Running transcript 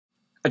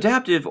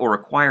Adaptive or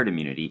acquired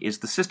immunity is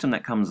the system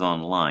that comes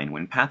online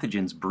when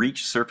pathogens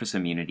breach surface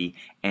immunity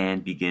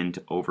and begin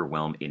to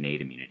overwhelm innate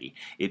immunity.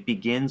 It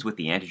begins with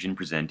the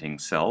antigen-presenting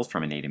cells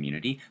from innate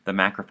immunity, the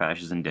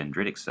macrophages and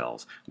dendritic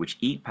cells, which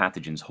eat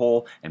pathogens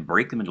whole and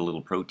break them into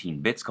little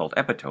protein bits called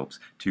epitopes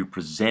to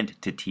present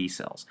to T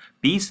cells.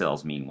 B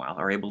cells, meanwhile,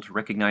 are able to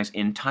recognize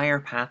entire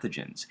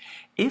pathogens.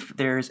 If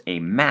there's a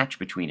match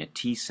between a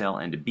T cell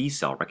and a B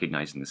cell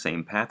recognizing the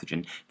same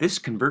pathogen, this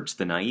converts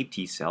the naive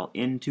T cell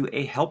into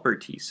a helper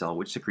T cell,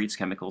 which secretes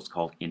chemicals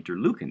called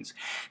interleukins.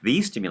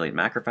 These stimulate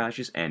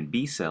macrophages and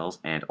B cells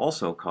and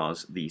also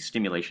cause the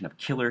stimulation of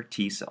killer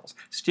T cells.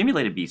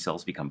 Stimulated B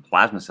cells become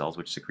plasma cells,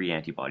 which secrete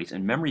antibodies,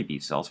 and memory B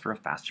cells for a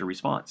faster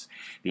response.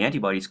 The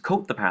antibodies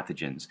coat the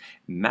pathogens.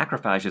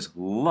 Macrophages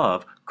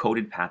love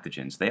coated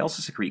pathogens. They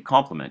also secrete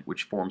complement,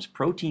 which forms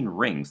protein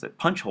rings that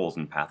punch holes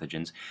in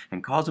pathogens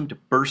and cause them to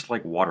burst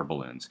like water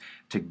balloons.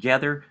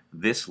 Together,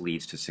 this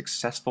leads to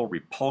successful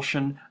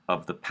repulsion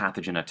of the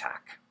pathogen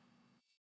attack.